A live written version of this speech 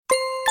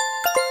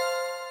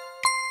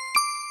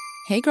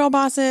Hey girl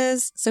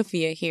bosses,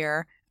 Sophia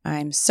here.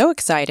 I'm so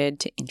excited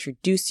to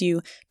introduce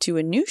you to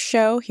a new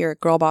show here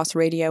at Girl Boss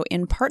Radio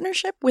in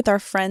partnership with our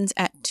friends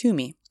at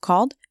Tumi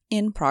called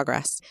In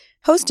Progress.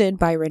 Hosted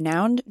by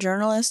renowned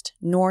journalist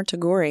Noor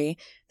Tagouri,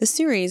 the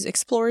series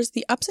explores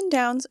the ups and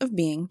downs of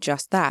being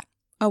just that,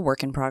 a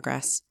work in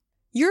progress.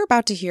 You're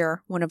about to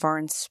hear one of our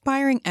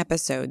inspiring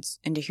episodes,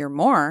 and to hear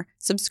more,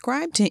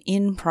 subscribe to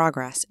In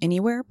Progress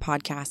anywhere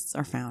podcasts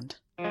are found.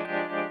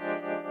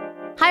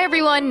 Hi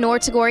everyone, Noor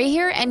Tagouri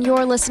here, and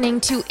you're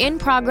listening to In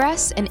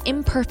Progress, an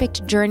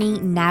imperfect journey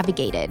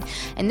navigated.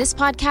 And this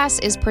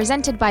podcast is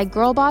presented by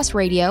Girl Boss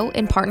Radio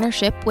in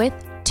partnership with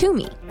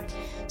Tumi.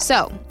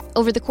 So,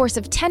 over the course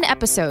of 10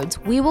 episodes,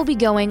 we will be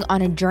going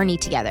on a journey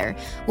together.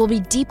 We'll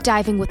be deep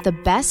diving with the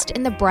best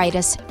and the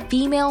brightest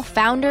female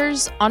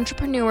founders,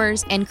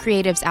 entrepreneurs, and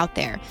creatives out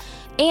there,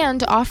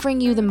 and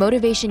offering you the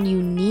motivation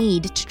you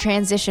need to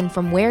transition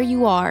from where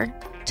you are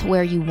to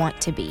where you want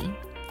to be.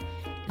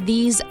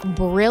 These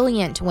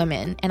brilliant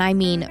women, and I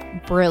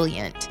mean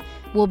brilliant,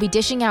 will be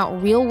dishing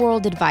out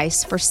real-world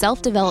advice for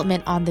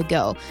self-development on the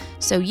go,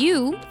 so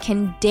you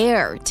can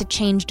dare to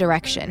change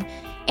direction,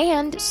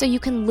 and so you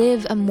can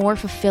live a more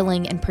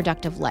fulfilling and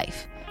productive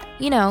life.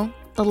 You know,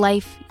 the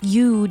life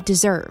you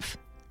deserve.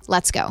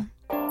 Let's go.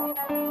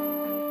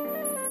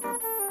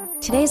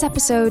 Today's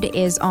episode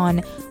is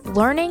on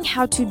learning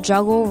how to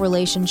juggle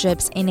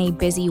relationships in a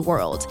busy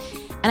world.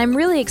 And I'm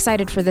really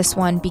excited for this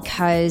one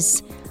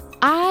because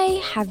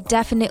I have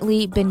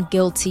definitely been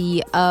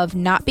guilty of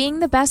not being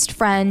the best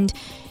friend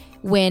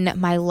when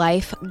my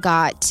life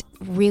got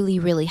really,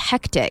 really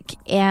hectic.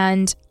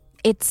 And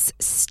it's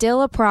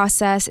still a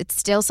process. It's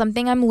still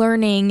something I'm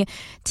learning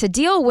to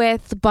deal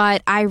with,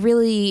 but I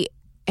really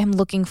am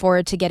looking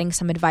forward to getting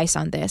some advice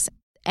on this.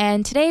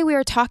 And today we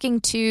are talking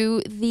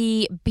to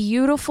the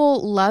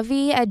beautiful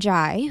Lovey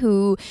Ajayi,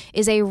 who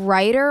is a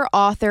writer,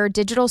 author,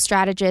 digital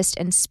strategist,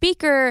 and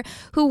speaker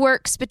who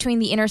works between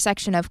the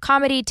intersection of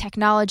comedy,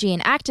 technology,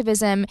 and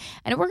activism.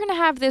 And we're going to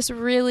have this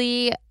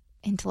really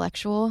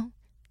intellectual,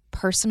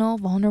 personal,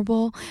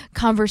 vulnerable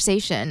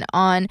conversation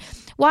on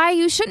why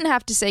you shouldn't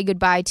have to say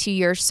goodbye to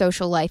your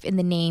social life in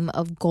the name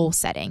of goal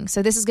setting.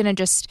 So this is going to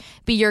just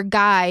be your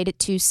guide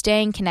to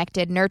staying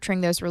connected,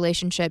 nurturing those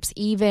relationships,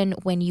 even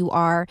when you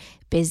are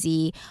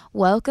busy.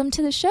 Welcome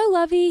to the show,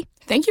 Lovey.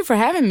 Thank you for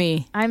having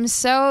me. I'm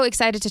so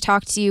excited to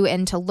talk to you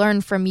and to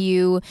learn from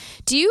you.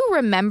 Do you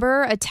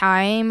remember a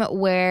time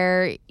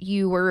where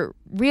you were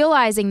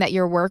realizing that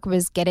your work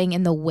was getting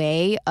in the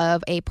way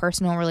of a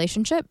personal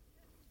relationship?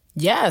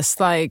 Yes,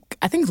 I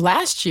think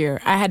last year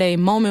I had a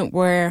moment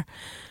where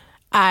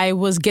I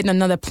was getting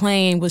another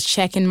plane, was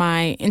checking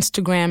my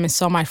Instagram and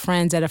saw my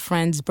friends at a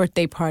friend's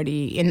birthday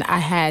party. And I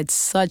had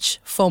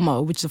such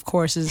FOMO, which of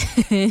course is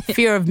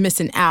fear of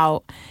missing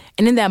out.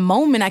 And in that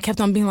moment, I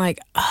kept on being like,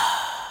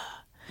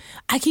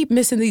 I keep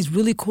missing these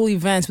really cool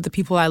events with the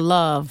people I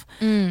love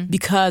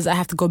because I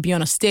have to go be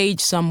on a stage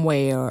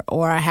somewhere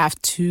or I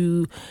have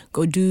to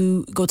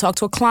go talk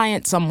to a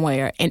client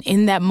somewhere. And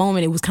in that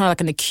moment, it was kind of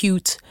like an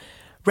acute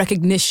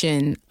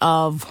recognition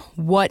of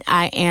what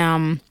I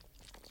am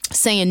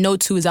saying no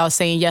to as I was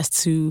saying yes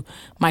to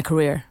my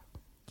career.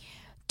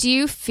 Do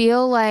you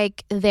feel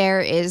like there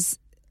is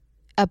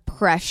a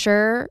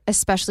pressure,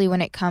 especially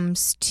when it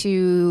comes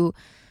to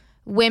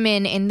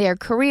women in their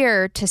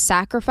career, to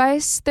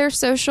sacrifice their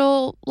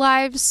social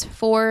lives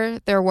for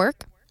their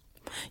work?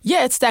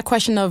 Yeah, it's that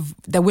question of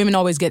that women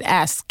always get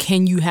asked,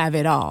 can you have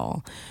it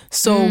all?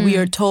 So we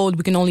are told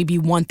we can only be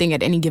one thing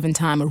at any given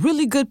time, a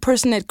really good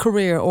person at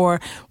career or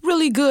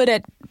really good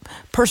at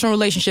personal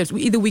relationships.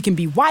 Either we can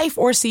be wife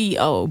or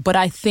CEO. But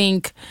I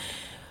think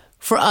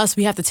for us,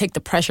 we have to take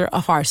the pressure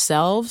off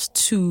ourselves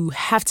to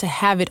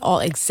have it all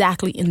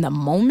exactly in the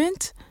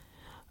moment.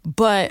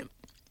 But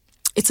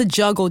it's a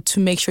juggle to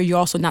make sure you're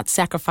also not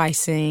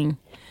sacrificing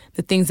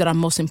the things that are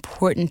most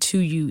important to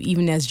you,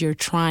 even as you're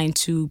trying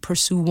to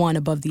pursue one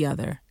above the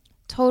other.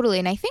 Totally.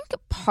 And I think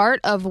part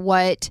of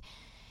what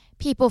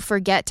people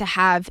forget to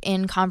have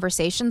in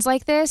conversations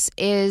like this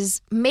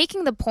is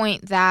making the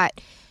point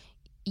that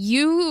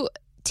you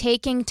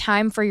taking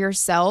time for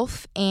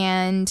yourself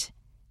and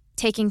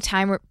taking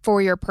time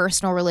for your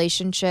personal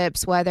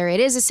relationships, whether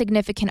it is a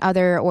significant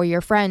other or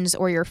your friends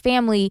or your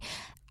family,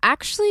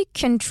 actually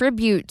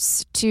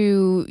contributes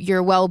to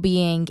your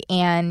well-being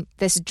and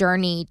this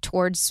journey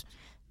towards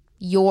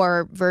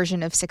your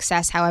version of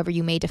success, however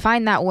you may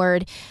define that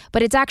word.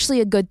 But it's actually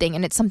a good thing,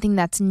 and it's something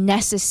that's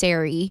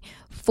necessary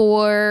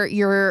for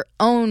your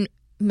own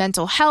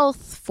mental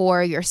health,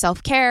 for your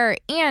self-care,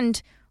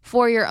 and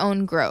for your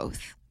own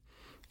growth.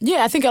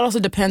 Yeah, I think it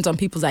also depends on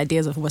people's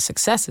ideas of what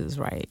success is,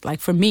 right? Like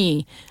for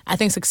me, I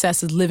think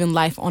success is living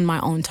life on my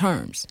own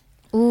terms.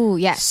 Ooh,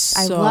 yes.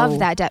 I love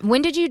that.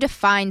 When did you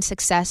define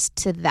success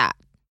to that?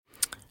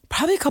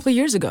 Probably a couple of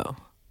years ago.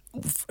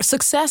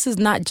 Success is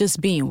not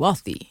just being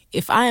wealthy.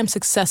 If I am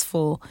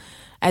successful,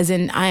 as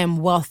in I am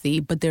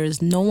wealthy, but there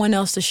is no one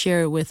else to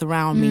share it with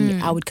around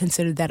me, I would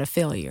consider that a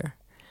failure.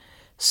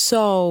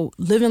 So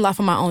living life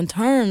on my own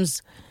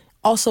terms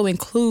also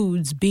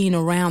includes being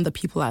around the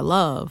people I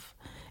love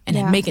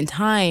and making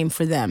time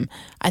for them.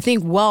 I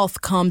think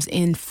wealth comes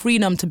in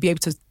freedom to be able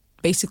to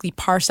basically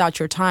parse out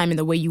your time in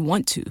the way you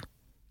want to.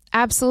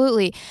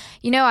 Absolutely.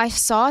 I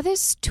saw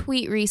this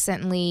tweet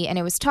recently, and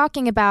it was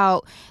talking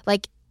about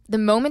like the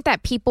moment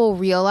that people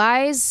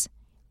realize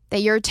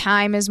that your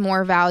time is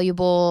more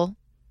valuable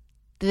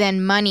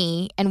than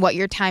money and what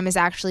your time is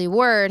actually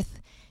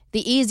worth,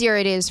 the easier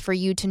it is for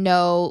you to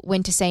know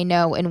when to say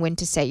no and when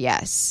to say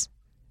yes.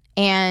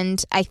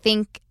 And I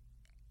think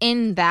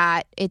in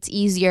that, it's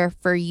easier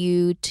for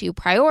you to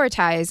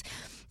prioritize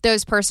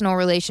those personal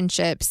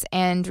relationships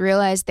and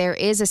realize there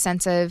is a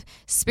sense of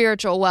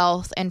spiritual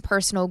wealth and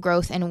personal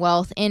growth and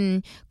wealth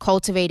in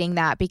cultivating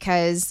that,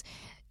 because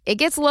it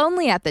gets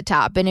lonely at the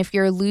top. And if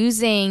you're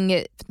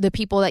losing the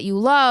people that you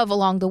love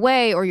along the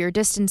way, or you're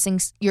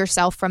distancing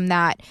yourself from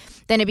that,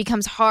 then it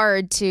becomes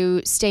hard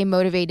to stay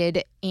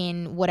motivated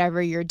in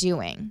whatever you're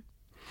doing.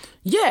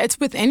 Yeah, it's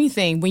with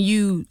anything. When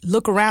you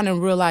look around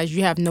and realize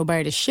you have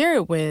nobody to share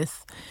it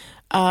with,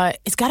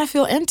 it's got to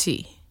feel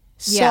empty.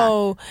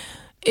 So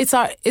it's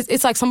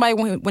like somebody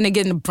when they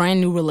get in a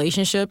brand new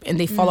relationship and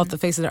they fall off the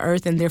face of the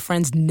earth and their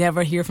friends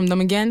never hear from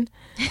them again.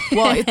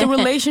 Well, if the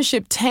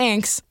relationship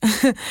tanks,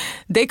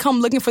 they come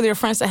looking for their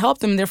friends to help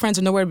them, and their friends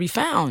are nowhere to be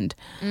found.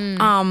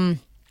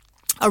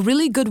 A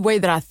really good way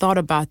that I thought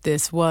about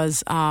this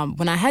was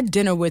when I had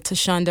dinner with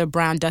Tashonda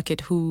Brown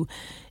Duckett, who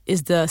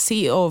is the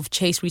CEO of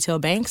Chase Retail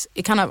Banks.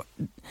 It kind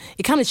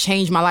of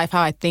changed my life,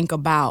 how I think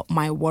about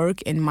my work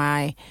and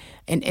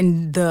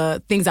and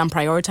the things I'm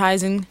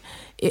prioritizing.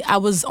 I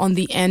was on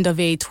the end of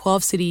a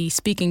 12-city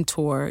speaking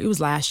tour. It was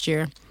last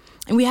year.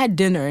 And we had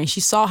dinner, and she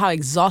saw how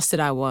exhausted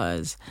I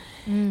was.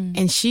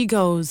 And she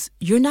goes,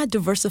 "You're not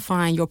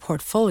diversifying your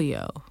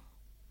portfolio."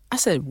 I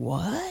said,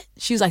 "What?"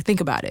 She was like,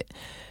 "Think about it.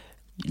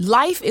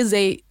 Life is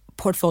a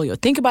portfolio.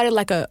 Think about it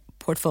like a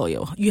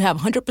portfolio. You have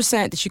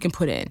 100% that you can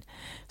put in.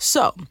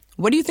 So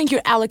what do you think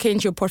you're allocating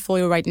to your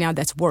portfolio right now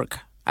that's work?"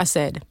 I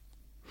said,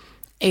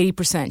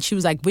 80%. She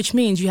was like, "Which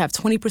means you have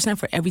 20%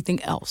 for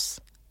everything else."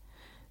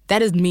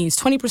 That means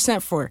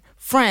 20% for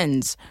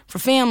friends, for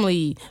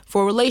family,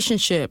 for a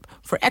relationship,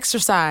 for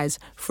exercise,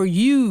 for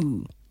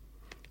you.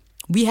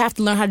 We have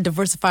to learn how to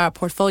diversify our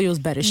portfolios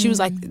better. She was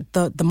like,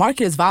 the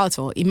market is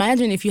volatile.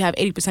 Imagine if you have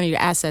 80% of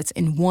your assets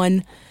in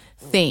one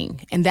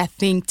thing and that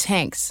thing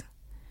tanks.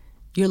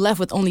 You're left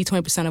with only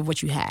 20% of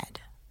what you had.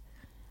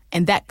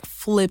 And that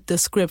flipped the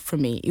script for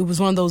me. It was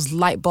one of those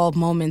light bulb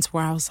moments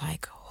where I was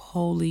like,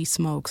 holy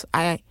smokes.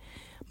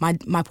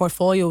 My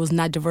portfolio was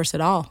not diverse at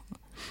all.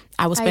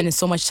 I was spending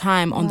so much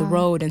time on the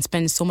road and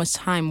spending so much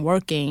time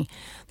working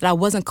that I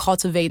wasn't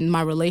cultivating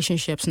my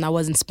relationships, and I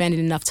wasn't spending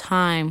enough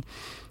time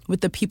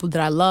with the people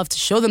that I love to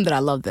show them that I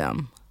love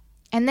them.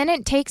 And then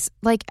it takes,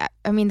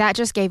 that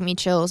just gave me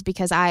chills,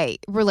 because I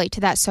relate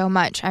to that so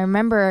much. I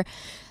remember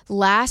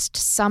last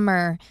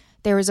summer,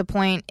 there was a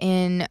point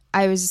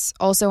I was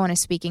also on a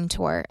speaking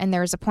tour, and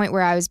there was a point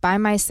where I was by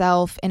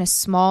myself in a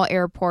small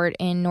airport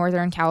in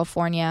Northern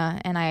California,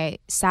 and I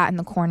sat in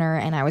the corner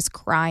and I was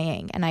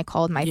crying, and I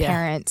called my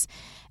parents,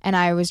 and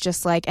I was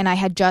just like, and I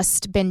had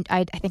just been,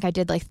 I think I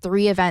did like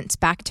 3 events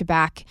back to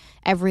back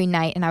every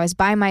night, and I was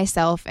by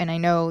myself, and I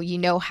know you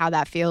know how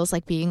that feels,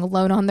 like being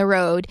alone on the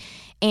road.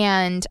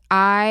 And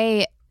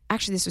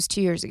actually this was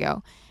 2 years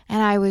ago,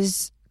 and I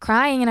was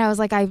crying, and I was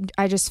like,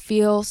 I just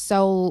feel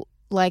so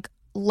like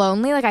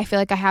lonely. Like I feel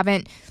like I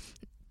haven't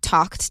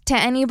talked to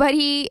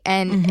anybody,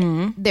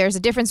 and there's a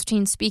difference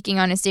between speaking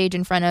on a stage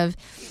in front of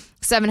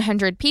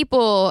 700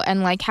 people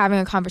and like having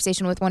a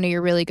conversation with one of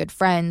your really good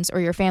friends or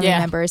your family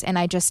members. And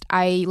that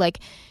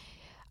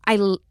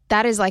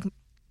is like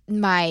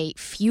my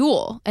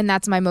fuel, and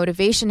that's my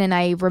motivation. And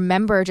I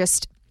remember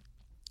just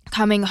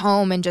coming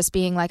home and just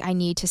being like, I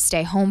need to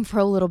stay home for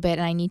a little bit,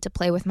 and I need to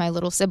play with my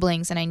little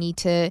siblings, and I need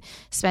to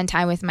spend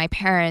time with my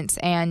parents.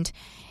 And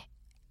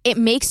it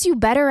makes you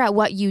better at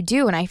what you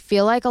do. And I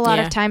feel like a lot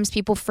of times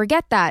people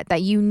forget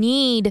that you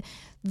need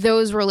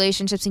those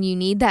relationships, and you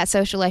need that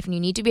social life, and you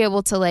need to be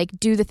able to like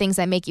do the things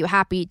that make you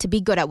happy to be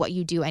good at what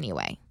you do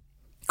anyway.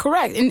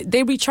 Correct. And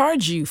they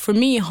recharge you. For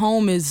me,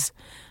 home is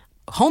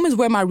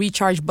where my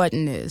recharge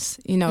button is.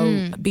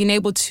 Being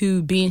able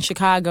to be in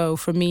Chicago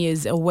for me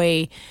is a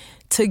way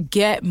to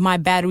get my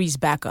batteries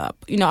back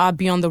up. I'll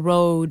be on the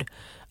road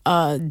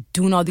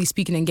doing all these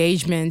speaking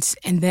engagements,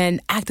 and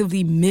then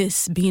actively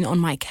miss being on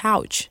my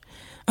couch.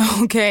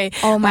 Okay.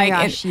 Oh my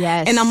gosh,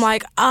 yes. And I'm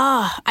like,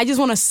 I just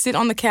want to sit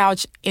on the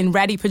couch in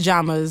ratty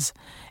pajamas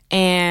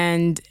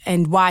and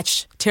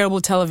watch terrible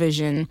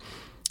television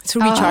to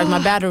recharge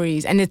my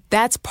batteries. And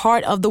that's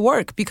part of the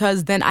work,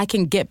 because then I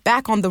can get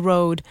back on the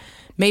road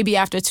maybe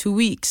after 2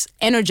 weeks,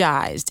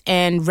 energized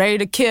and ready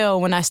to kill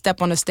when I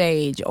step on a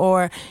stage,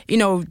 or,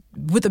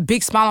 with a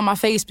big smile on my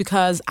face,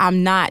 because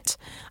I'm not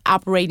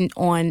operating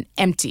on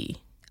empty.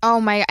 Oh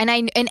my,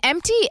 and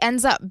empty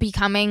ends up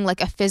becoming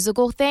like a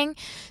physical thing.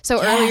 So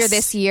earlier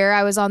this year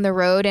I was on the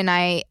road, and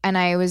I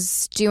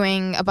was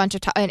doing a bunch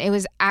of and it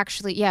was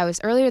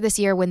earlier this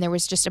year when there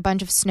was just a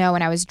bunch of snow,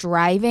 and I was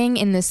driving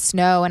in the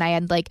snow, and I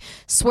had like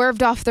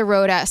swerved off the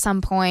road at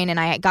some point, and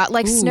I got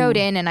like snowed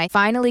in, and I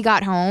finally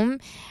got home,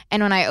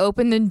 And when I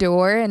opened the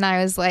door and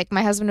I was like,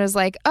 my husband was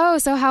like, oh,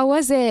 so how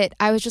was it?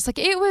 I was just like,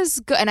 it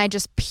was good. And I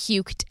just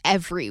puked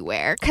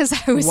everywhere because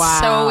I was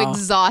so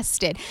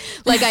exhausted.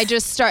 Like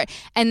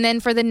and then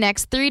for the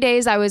next 3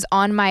 days, I was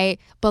on my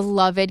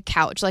beloved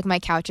couch. Like my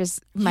couch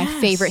is my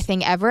favorite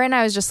thing ever. And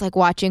I was just like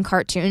watching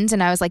cartoons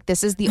and I was like,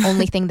 this is the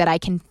only thing that I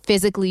can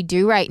physically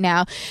do right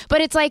now.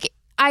 But it's like,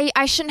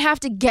 I shouldn't have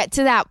to get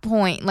to that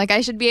point. Like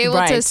I should be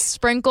able to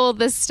sprinkle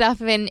this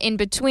stuff in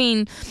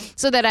between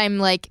so that I'm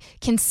like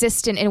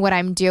consistent in what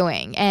I'm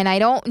doing. And I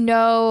don't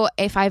know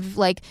if I've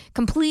like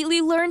completely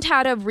learned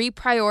how to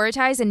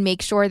reprioritize and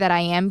make sure that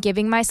I am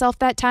giving myself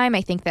that time. I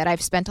think that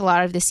I've spent a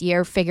lot of this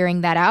year figuring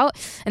that out.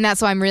 And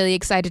that's why I'm really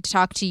excited to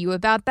talk to you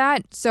about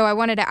that. So I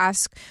wanted to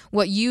ask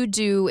what you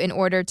do in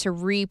order to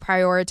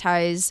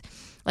reprioritize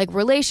like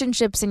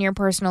relationships in your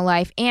personal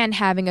life and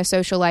having a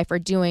social life or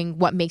doing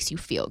what makes you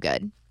feel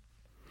good.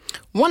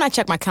 One, I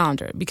check my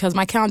calendar because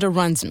my calendar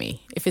runs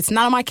me. If it's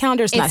not on my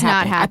calendar, it's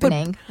not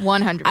happening.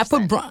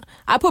 100%.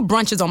 I put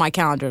brunches on my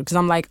calendar because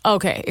I'm like,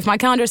 okay, if my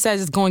calendar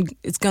says it's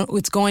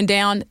going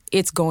down,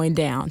 it's going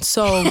down.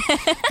 So,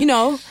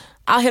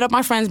 I'll hit up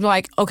my friends and be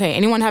like, okay,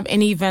 anyone have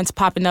any events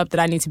popping up that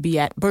I need to be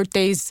at?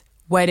 Birthdays,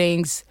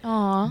 weddings,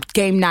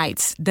 game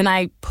nights. Then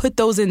I put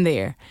those in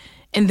there.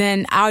 And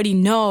then I already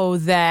know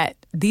that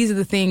these are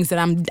the things that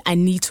I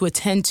need to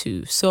attend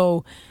to.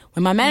 So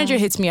when my manager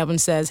hits me up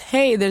and says,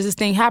 hey, there's this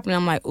thing happening,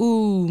 I'm like,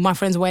 ooh, my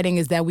friend's wedding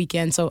is that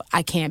weekend, so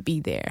I can't be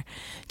there.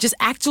 Just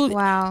actually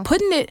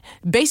putting it,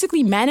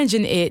 basically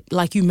managing it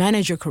like you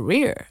manage your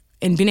career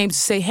and being able to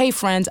say, hey,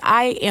 friends,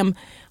 I am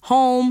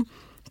home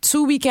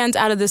 2 weekends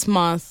out of this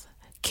month.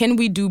 Can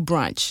we do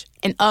brunch?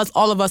 And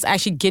all of us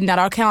actually getting out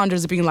our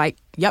calendars and being like,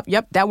 yep,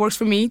 that works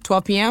for me,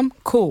 12 p.m.,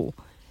 cool.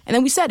 And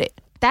then we said it.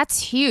 That's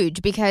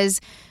huge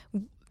because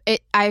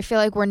I feel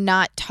like we're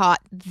not taught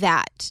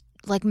that,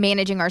 like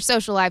managing our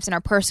social lives and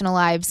our personal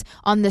lives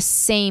on the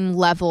same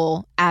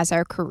level as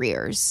our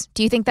careers.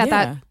 Do you think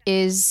that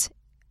is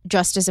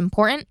just as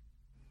important?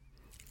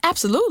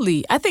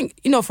 Absolutely. I think,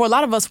 for a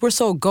lot of us, we're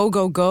so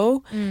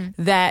go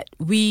that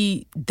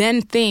we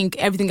then think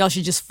everything else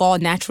should just fall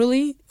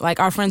naturally. Like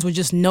our friends would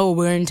just know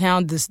we're in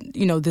town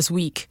this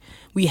week.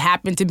 We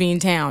happen to be in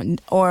town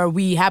or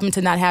we happen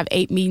to not have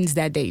 8 meetings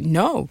that day.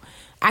 No.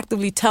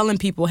 Actively telling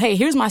people, hey,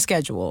 here's my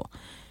schedule.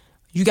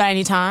 You got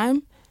any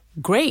time?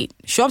 Great.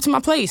 Show up to my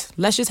place.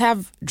 Let's just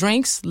have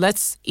drinks.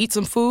 Let's eat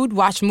some food,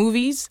 watch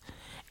movies,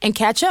 and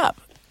catch up.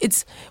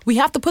 We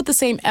have to put the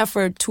same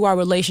effort to our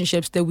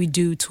relationships that we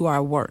do to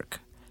our work.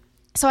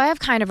 So I have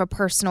kind of a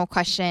personal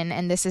question,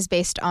 and this is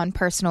based on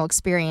personal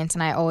experience,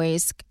 and I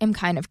always am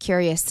kind of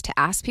curious to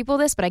ask people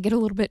this, but I get a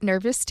little bit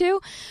nervous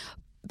too.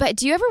 But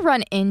do you ever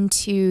run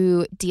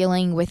into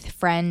dealing with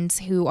friends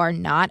who are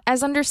not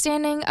as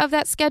understanding of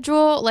that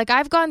schedule? Like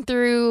I've gone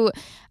through,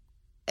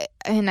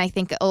 and I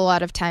think a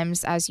lot of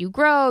times as you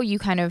grow, you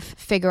kind of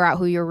figure out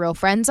who your real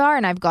friends are.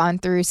 And I've gone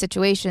through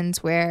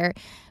situations where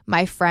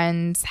my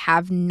friends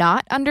have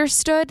not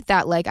understood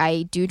that like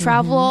I do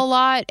travel a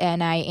lot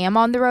and I am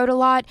on the road a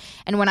lot.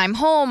 And when I'm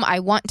home,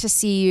 I want to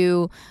see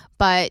you,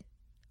 but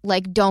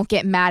like don't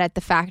get mad at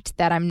the fact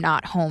that I'm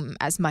not home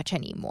as much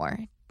anymore.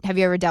 Have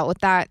you ever dealt with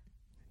that?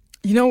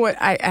 You know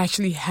what? I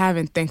actually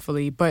haven't,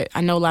 thankfully, but I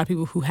know a lot of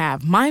people who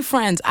have. My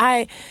friends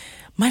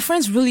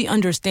really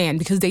understand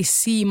because they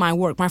see my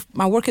work.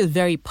 My work is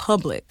very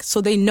public,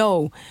 so they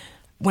know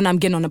when I'm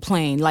getting on a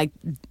plane. Like,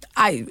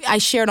 I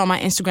share it on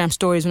my Instagram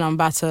stories when I'm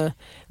about to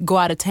go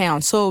out of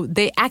town. So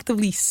they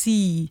actively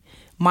see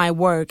my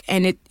work,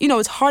 and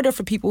it's harder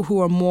for people who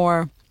are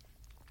more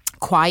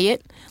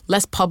quiet,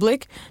 less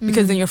public,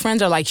 because then your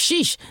friends are like,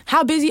 sheesh,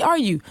 how busy are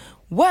you?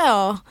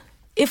 Well,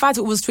 if I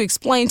was to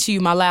explain to you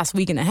my last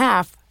week and a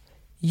half,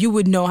 you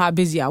would know how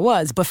busy I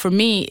was. But for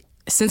me,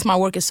 since my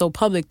work is so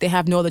public, they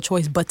have no other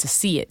choice but to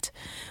see it.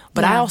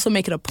 But I also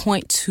make it a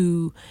point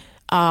to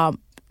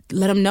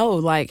let them know,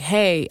 like,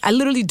 hey, I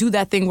literally do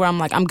that thing where I'm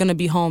like, I'm going to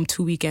be home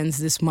 2 weekends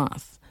this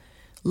month.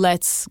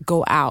 Let's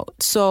go out.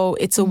 So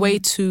it's a way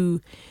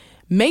to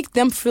make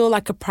them feel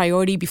like a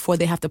priority before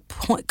they have to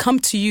come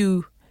to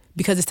you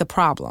because it's a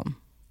problem.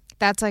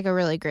 That's like a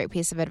really great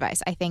piece of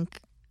advice. I think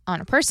on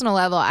a personal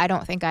level, I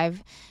don't think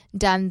I've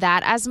done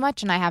that as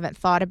much, and I haven't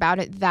thought about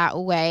it that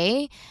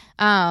way.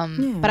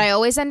 But I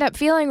always end up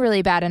feeling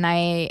really bad, and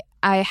I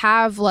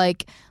have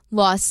like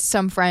lost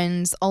some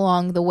friends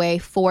along the way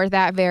for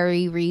that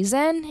very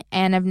reason,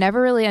 and I've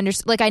never really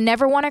understood. Like, I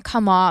never want to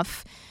come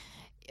off,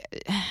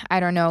 I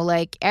don't know,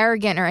 like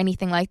arrogant or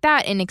anything like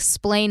that in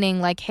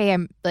explaining like, hey,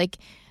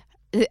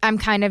 I'm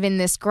kind of in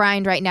this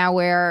grind right now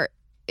where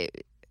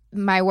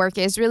my work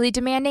is really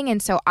demanding,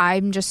 and so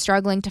I'm just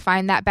struggling to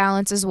find that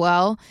balance as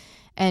well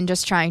and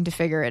just trying to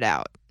figure it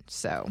out.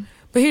 So,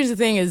 but here's the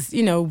thing is,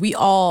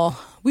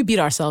 we beat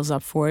ourselves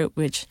up for it,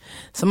 which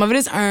some of it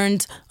is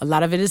earned, a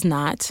lot of it is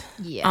not.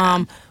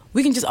 Yeah.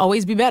 We can just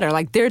always be better.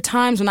 Like, there are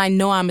times when I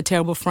know I'm a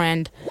terrible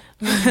friend.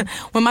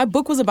 When my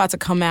book was about to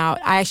come out,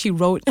 I actually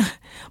wrote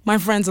my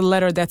friends a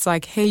letter that's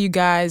like, hey, you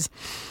guys,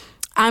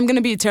 I'm going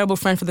to be a terrible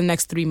friend for the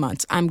next 3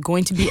 months. I'm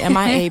going to be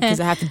MIA because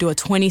I have to do a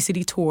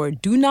 20-city tour.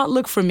 Do not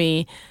look for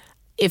me.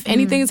 If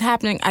anything is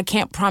happening, I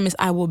can't promise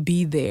I will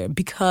be there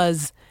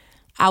because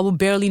I will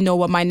barely know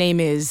what my name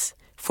is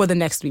for the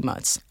next 3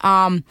 months.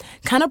 Kind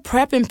of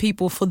prepping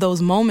people for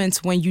those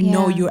moments when you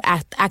know you're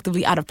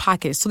actively out of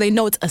pocket. So they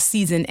know it's a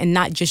season and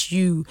not just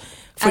you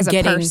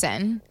forgetting. As a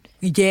person.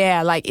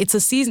 Yeah, like it's a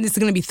season. It's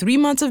going to be 3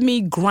 months of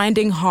me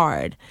grinding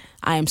hard.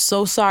 I am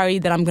so sorry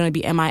that I'm going to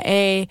be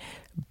MIA,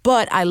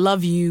 but I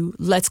love you.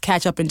 Let's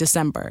catch up in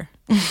December.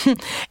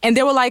 And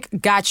they were like,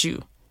 got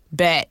you.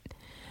 Bet.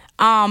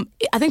 I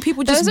think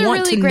people just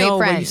want to know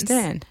where you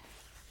stand.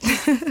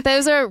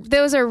 Those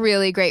are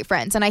really great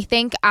friends. And I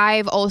think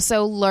I've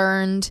also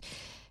learned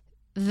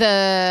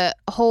the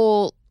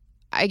whole,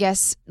 I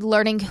guess,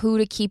 learning who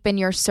to keep in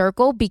your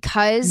circle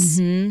because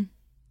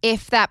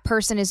if that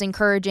person is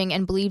encouraging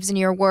and believes in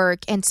your work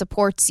and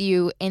supports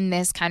you in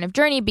this kind of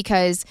journey,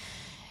 because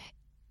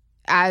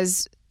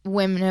as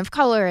women of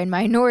color and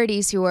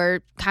minorities who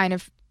are kind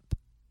of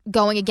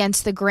going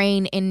against the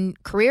grain in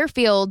career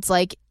fields,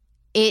 like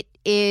it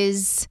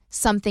is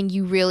something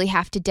you really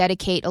have to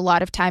dedicate a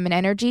lot of time and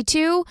energy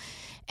to.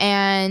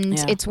 And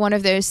it's one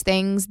of those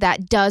things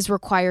that does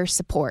require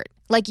support.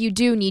 Like you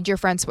do need your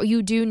friends, but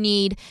you do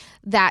need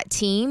that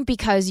team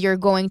because you're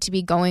going to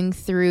be going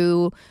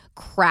through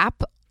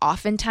crap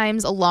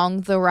oftentimes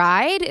along the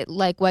ride,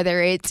 like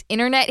whether it's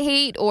internet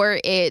hate or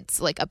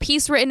it's like a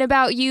piece written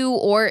about you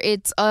or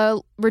it's a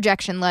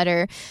rejection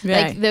letter.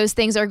 Right. Like those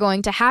things are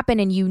going to happen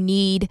and you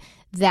need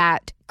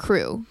that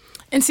crew.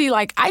 And see,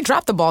 like, I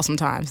drop the ball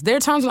sometimes. There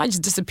are times when I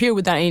just disappear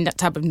without any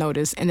type of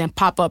notice and then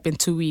pop up in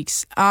 2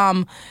 weeks.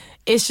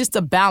 It's just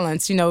a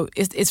balance, you know.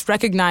 It's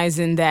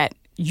recognizing that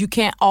you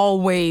can't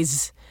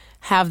always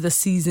have the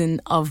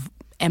season of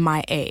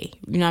MIA.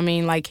 You know what I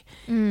mean? Like,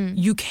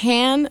 you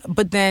can,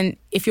 but then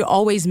if you're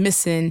always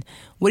missing,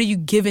 what are you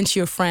giving to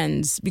your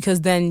friends?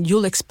 Because then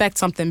you'll expect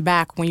something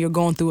back when you're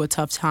going through a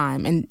tough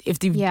time. And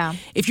if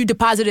you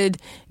deposited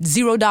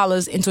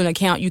 $0 into an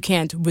account, you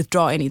can't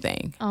withdraw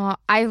anything.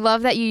 I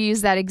love that you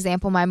use that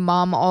example. My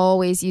mom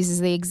always uses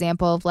the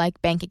example of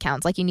like bank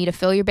accounts. Like you need to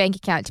fill your bank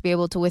account to be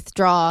able to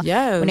withdraw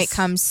when it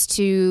comes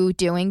to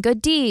doing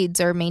good deeds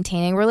or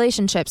maintaining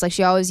relationships. Like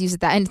she always uses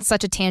that. And it's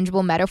such a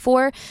tangible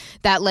metaphor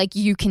that like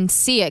you can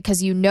see it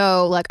because you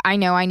know, like I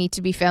know I need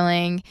to be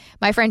filling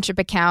my friendship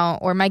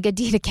account or my good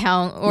deed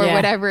account or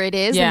whatever it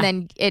is. And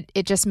then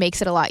it just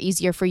makes it a lot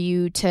easier for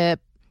you to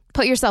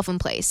put yourself in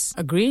place.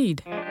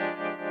 Agreed.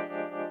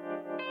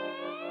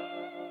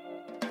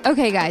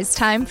 Okay, guys,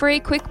 time for a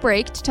quick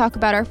break to talk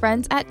about our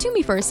friends at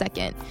Tumi for a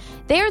second.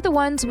 They are the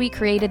ones we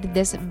created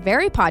this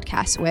very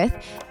podcast with.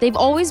 They've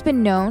always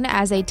been known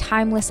as a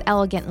timeless,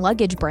 elegant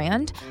luggage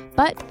brand,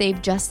 but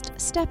they've just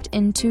stepped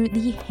into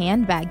the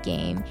handbag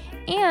game.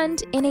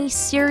 And in a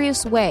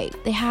serious way,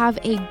 they have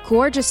a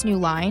gorgeous new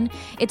line.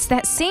 It's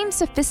that same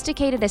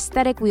sophisticated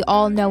aesthetic we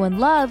all know and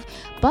love,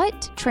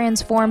 but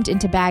transformed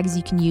into bags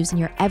you can use in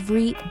your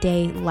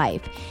everyday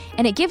life.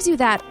 And it gives you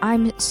that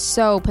I'm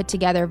so put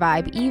together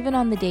vibe, even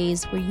on the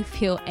days where you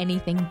feel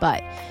anything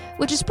but,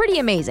 which is pretty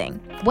amazing.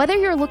 Whether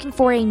you're looking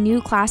for a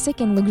new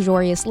classic in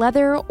luxurious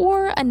leather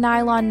or a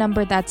nylon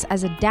number that's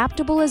as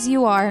adaptable as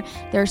you are,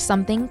 there's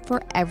something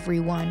for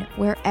everyone,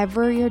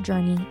 wherever your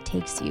journey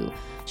takes you.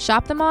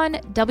 Shop them on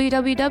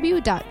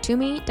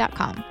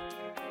www.tumi.com.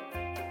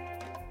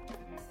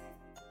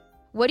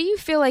 What do you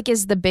feel like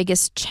is the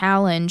biggest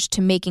challenge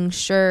to making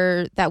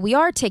sure that we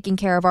are taking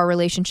care of our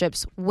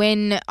relationships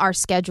when our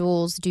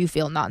schedules do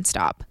feel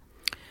nonstop?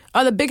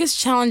 The biggest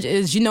challenge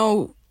is, you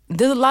know,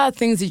 there's a lot of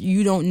things that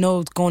you don't know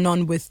what's going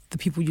on with the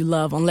people you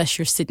love unless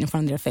you're sitting in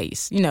front of their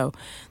face. You know,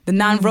 the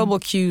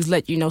nonverbal cues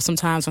let you know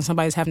sometimes when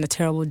somebody's having a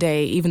terrible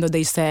day, even though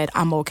they said,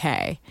 I'm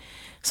okay.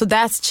 So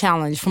that's a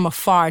challenge from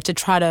afar to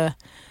try to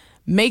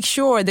make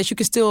sure that you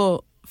can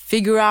still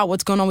figure out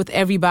what's going on with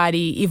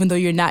everybody, even though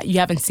you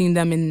haven't seen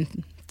them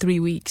in 3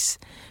 weeks.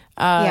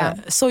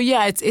 So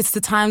yeah, it's the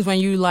times when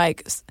you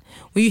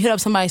hit up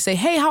somebody and say,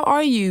 hey, how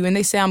are you? And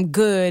they say, I'm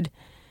good.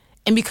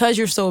 And because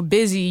you're so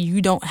busy, you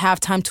don't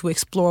have time to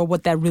explore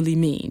what that really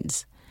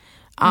means.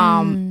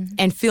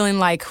 And feeling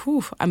like,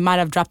 I might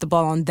have dropped the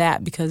ball on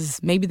that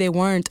because maybe they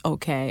weren't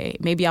okay.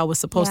 Maybe I was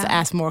supposed to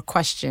ask more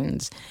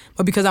questions.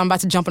 But because I'm about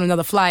to jump on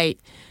another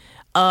flight,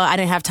 I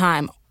didn't have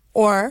time.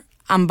 Or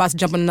I'm about to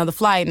jump on another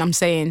flight and I'm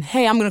saying,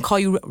 hey, I'm going to call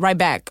you right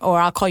back. Or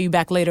I'll call you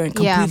back later and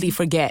completely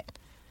forget,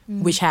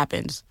 which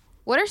happens.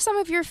 What are some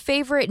of your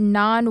favorite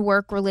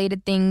non-work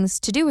related things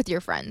to do with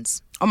your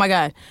friends? Oh, my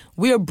God.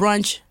 We are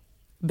brunch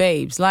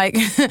babes. Like,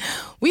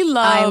 we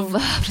love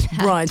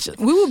brunch.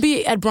 We will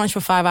be at brunch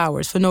for 5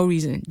 hours for no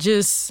reason.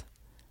 Just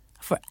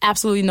for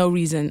absolutely no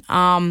reason.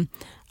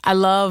 I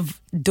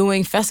love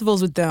doing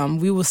festivals with them.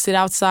 We will sit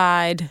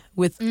outside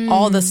with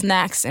all the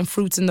snacks and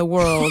fruits in the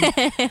world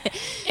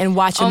and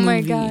watch a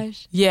movie. Oh my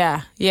gosh.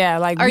 Yeah.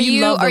 Like, are we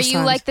love those you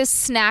times. like the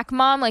snack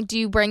mom? Like, do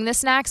you bring the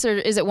snacks or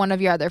is it one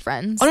of your other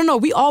friends? Oh, no.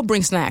 We all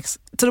bring snacks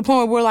to the point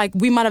where we're like,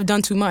 we might have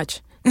done too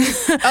much.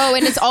 Oh,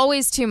 and it's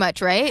always too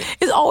much, right?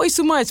 It's always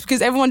too much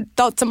because everyone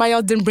thought somebody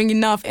else didn't bring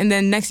enough, and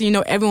then next thing you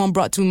know, everyone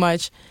brought too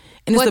much.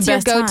 And it's What's the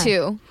best your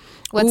go-to? time.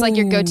 What's like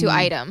your go-to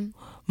item?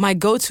 My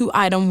go-to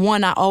item,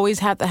 one, I always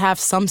have to have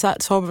some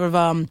sort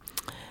of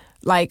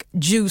like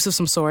juice of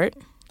some sort.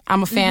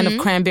 I'm a fan of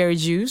cranberry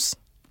juice.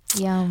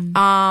 Yum.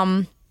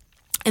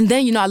 And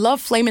then, I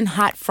love flaming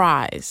hot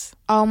fries.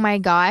 Oh my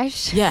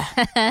gosh. Yeah.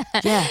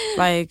 Yeah.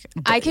 Like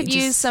I could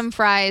use some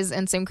fries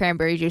and some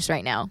cranberry juice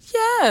right now.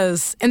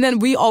 Yes. And then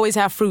we always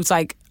have fruits.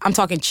 Like I'm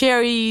talking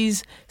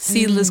cherries,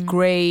 seedless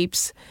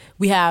grapes.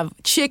 We have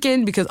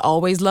chicken because I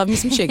always love me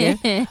some chicken.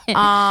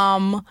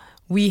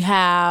 We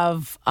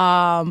have,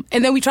 and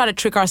then we try to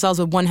trick ourselves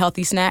with one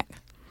healthy snack.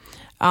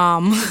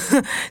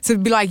 So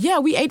be like, yeah,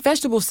 we ate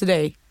vegetables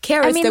today.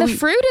 Carrots. I mean, the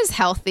fruit is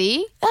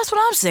healthy. That's what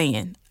I'm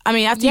saying. I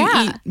mean, after you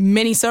eat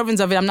many servings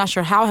of it, I'm not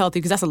sure how healthy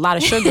because that's a lot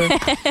of sugar.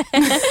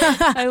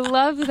 I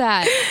love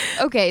that.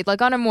 Okay,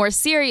 like on a more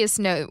serious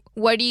note,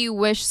 what do you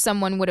wish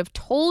someone would have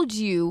told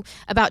you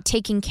about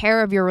taking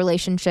care of your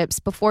relationships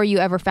before you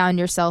ever found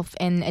yourself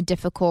in a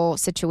difficult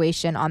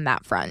situation on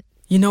that front?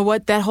 You know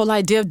what? That whole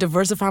idea of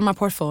diversifying my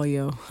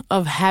portfolio,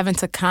 of having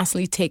to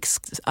constantly take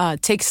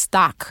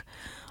stock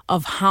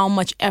of how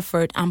much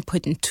effort I'm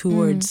putting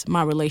towards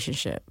my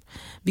relationship.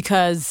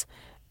 Because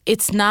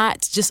it's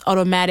not just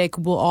automatic,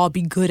 we'll all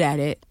be good at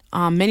it.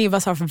 Many of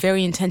us are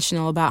very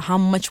intentional about how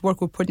much work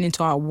we're putting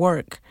into our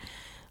work.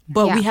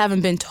 But we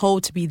haven't been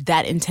told to be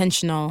that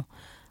intentional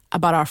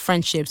about our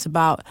friendships,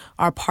 about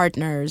our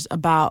partners,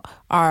 about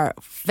our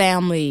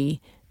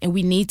family, and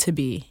we need to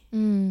be.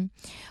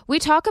 We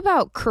talk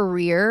about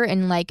career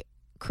and like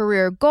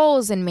career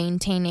goals and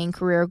maintaining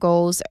career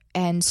goals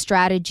and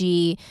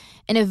strategy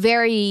in a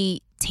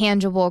very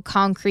tangible,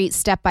 concrete,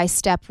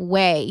 step-by-step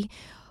way.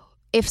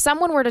 If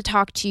someone were to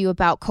talk to you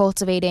about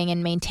cultivating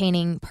and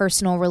maintaining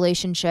personal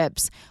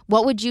relationships,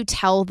 what would you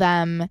tell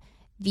them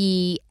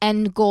the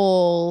end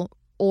goal,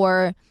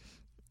 or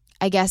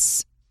I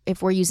guess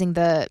if we're using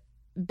the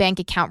bank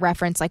account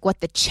reference, like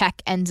what the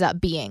check ends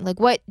up being? Like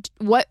what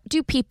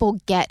do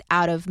people get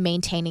out of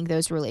maintaining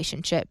those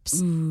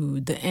relationships? Ooh,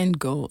 the end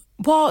goal.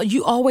 Well,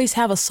 you always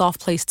have a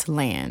soft place to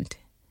land.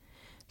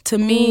 To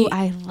me,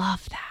 I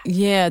love that.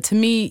 Yeah, to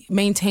me,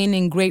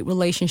 maintaining great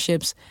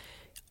relationships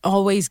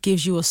always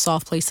gives you a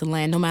soft place to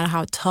land, no matter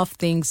how tough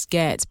things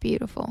get. It's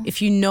beautiful.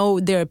 If you know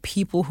there are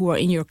people who are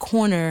in your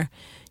corner,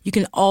 you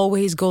can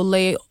always go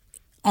lay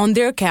on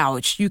their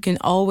couch. You can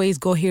always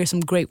go hear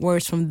some great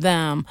words from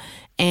them.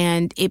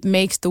 And it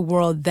makes the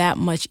world that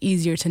much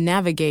easier to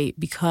navigate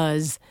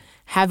because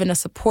having a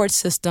support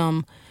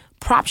system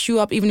props you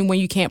up even when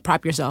you can't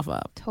prop yourself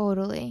up.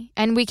 Totally.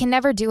 And we can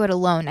never do it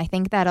alone. I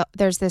think that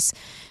there's this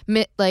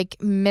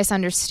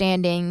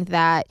misunderstanding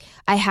that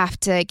I have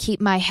to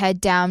keep my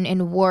head down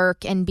and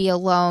work and be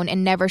alone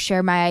and never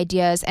share my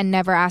ideas and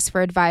never ask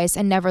for advice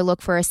and never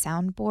look for a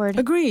soundboard.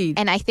 Agreed.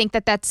 And I think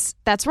that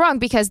that's wrong,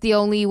 because the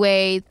only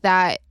way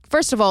that,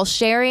 first of all,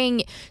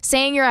 saying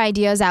your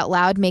ideas out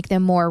loud make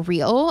them more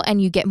real,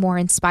 and you get more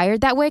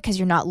inspired that way because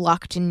you're not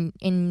locked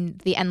in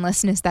the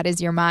endlessness that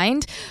is your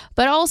mind.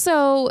 But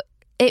also,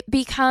 it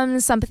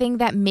becomes something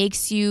that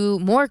makes you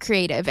more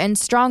creative and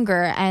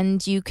stronger,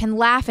 and you can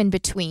laugh in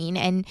between,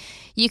 and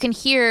you can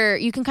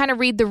kind of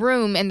read the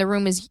room, and the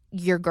room is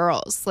your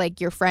girls,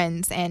 like your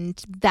friends,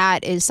 and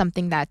that is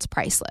something that's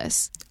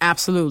priceless.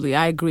 Absolutely.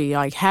 I agree.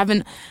 Like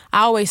I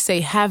always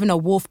say having a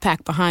wolf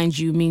pack behind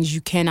you means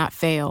you cannot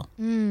fail.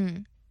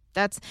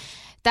 That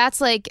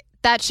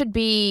should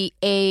be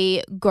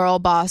a girl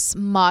boss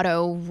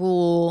motto,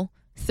 rule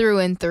through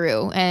and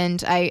through.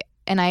 And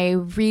I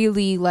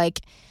really like,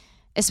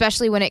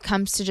 especially when it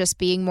comes to just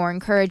being more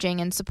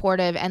encouraging and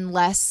supportive and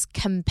less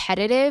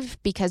competitive,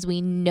 because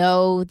we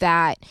know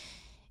that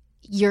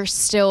you're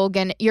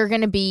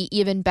gonna be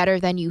even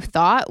better than you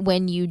thought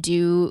when you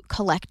do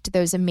collect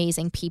those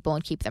amazing people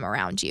and keep them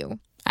around you.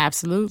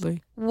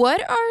 Absolutely.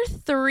 What are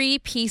 3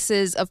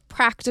 pieces of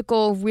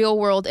practical,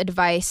 real-world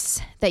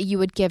advice that you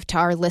would give to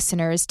our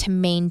listeners to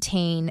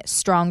maintain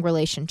strong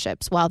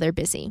relationships while they're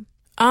busy?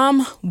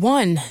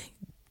 1,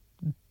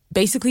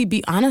 basically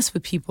be honest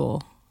with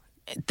people.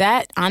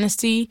 That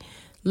honesty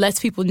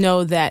lets people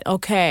know that,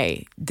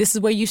 okay, this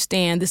is where you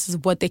stand, this is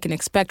what they can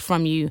expect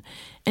from you.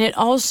 And it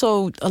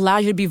also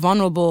allows you to be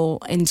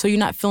vulnerable, and so you're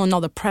not feeling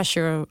all the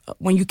pressure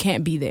when you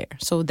can't be there.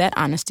 So that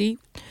honesty.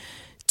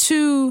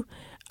 2,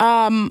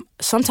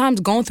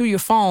 sometimes going through your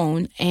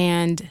phone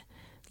and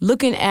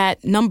looking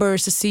at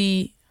numbers to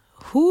see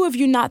who have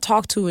you not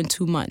talked to in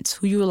 2 months,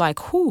 who you were like,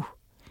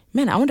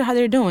 man, I wonder how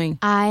they're doing.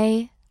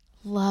 I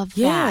love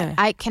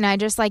that. Can I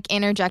just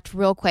interject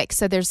real quick?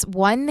 So there's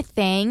one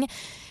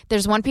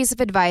piece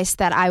of advice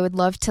that I would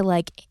love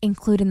to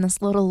include in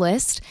this little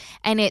list,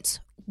 and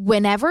it's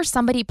whenever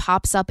somebody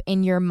pops up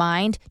in your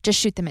mind, just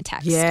shoot them a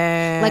text.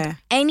 Yeah.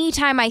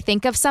 Anytime I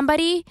think of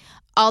somebody,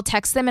 I'll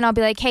text them and I'll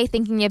be like, hey,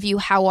 thinking of you,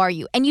 how are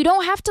you? And you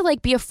don't have to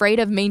like be afraid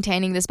of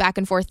maintaining this back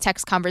and forth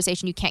text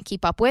conversation you can't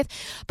keep up with,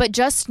 but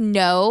just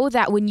know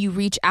that when you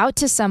reach out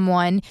to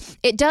someone,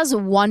 it does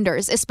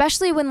wonders,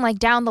 especially when like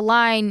down the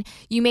line,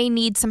 you may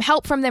need some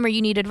help from them or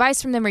you need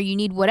advice from them or you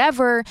need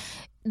whatever.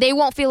 They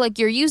won't feel like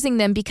you're using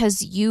them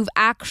because you've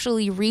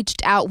actually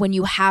reached out when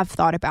you have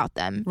thought about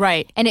them.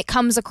 Right. And it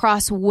comes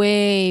across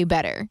way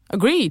better.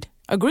 Agreed.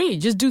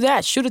 Just do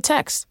that. Shoot a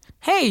text.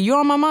 Hey, you're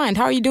on my mind.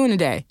 How are you doing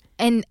today?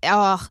 And,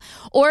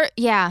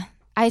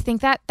 I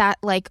think that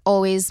like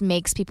always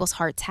makes people's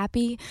hearts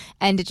happy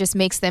and it just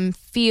makes them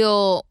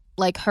feel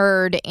like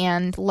heard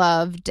and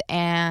loved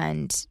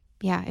and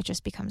it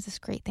just becomes this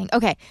great thing.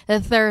 Okay, the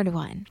third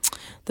one.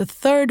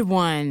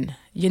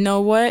 You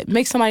know what?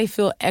 Make somebody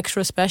feel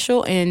extra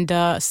special and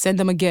send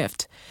them a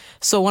gift.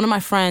 So one of my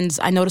friends,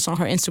 I noticed on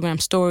her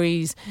Instagram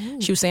stories,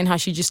 she was saying how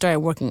she just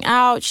started working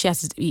out. She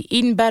has to be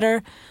eating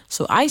better.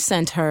 So I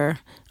sent her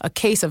a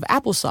case of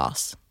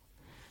applesauce.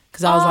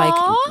 Because I was like,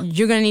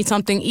 you're going to need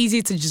something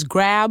easy to just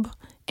grab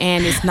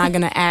and it's not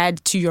going to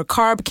add to your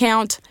carb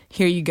count.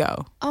 Here you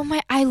go.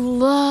 I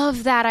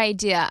love that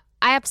idea.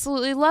 I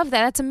absolutely love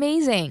that. That's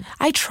amazing.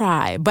 I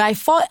try, but I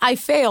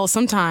fail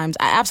sometimes.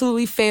 I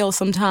absolutely fail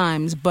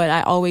sometimes, but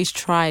I always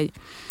try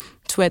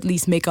to at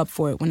least make up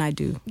for it when I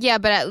do. Yeah,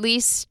 but at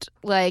least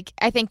like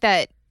I think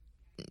that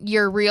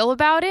you're real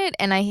about it,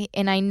 and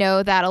I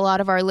know that a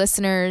lot of our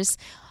listeners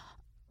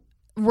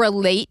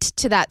relate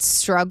to that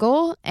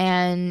struggle,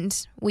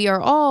 and we are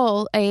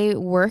all a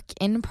work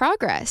in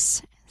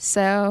progress.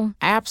 So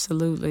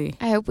absolutely.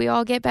 I hope we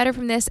all get better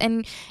from this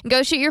and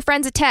go shoot your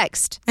friends a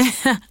text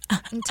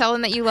and tell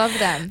them that you love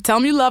them. Tell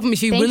them you love them.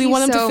 If you really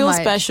want them to feel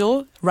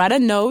special, write a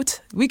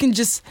note. We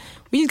just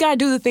got to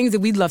do the things that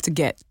we'd love to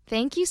get.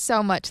 Thank you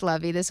so much,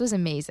 Lovey. This was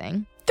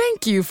amazing.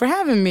 Thank you for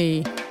having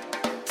me.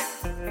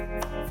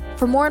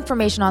 For more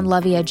information on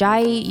Lovey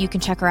Ajayi, you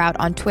can check her out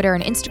on Twitter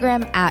and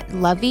Instagram at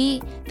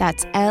Lovey,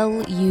 that's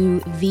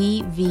Luvvie,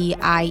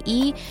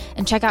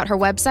 and check out her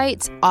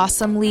websites,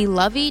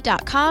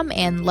 awesomelyluvvie.com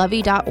and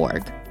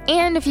lovey.org.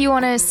 And if you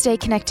want to stay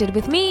connected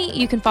with me,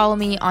 you can follow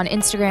me on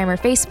Instagram or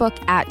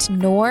Facebook at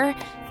Noor,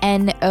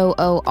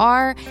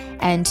 Noor,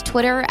 and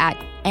Twitter at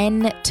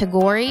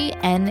Ntagori,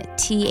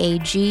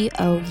 Ntagouri.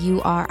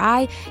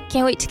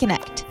 Can't wait to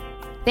connect.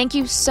 Thank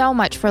you so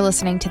much for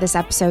listening to this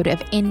episode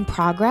of In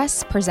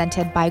Progress,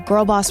 presented by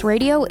Girl Boss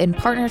Radio in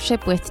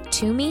partnership with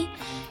Tumi.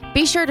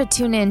 Be sure to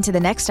tune in to the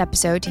next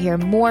episode to hear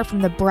more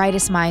from the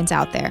brightest minds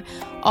out there,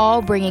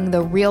 all bringing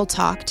the real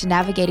talk to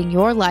navigating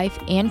your life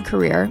and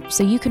career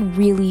so you can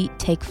really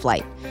take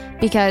flight.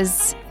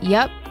 Because,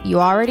 you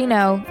already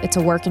know it's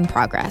a work in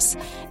progress.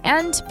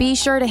 And be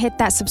sure to hit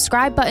that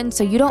subscribe button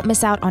so you don't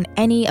miss out on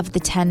any of the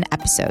 10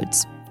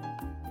 episodes.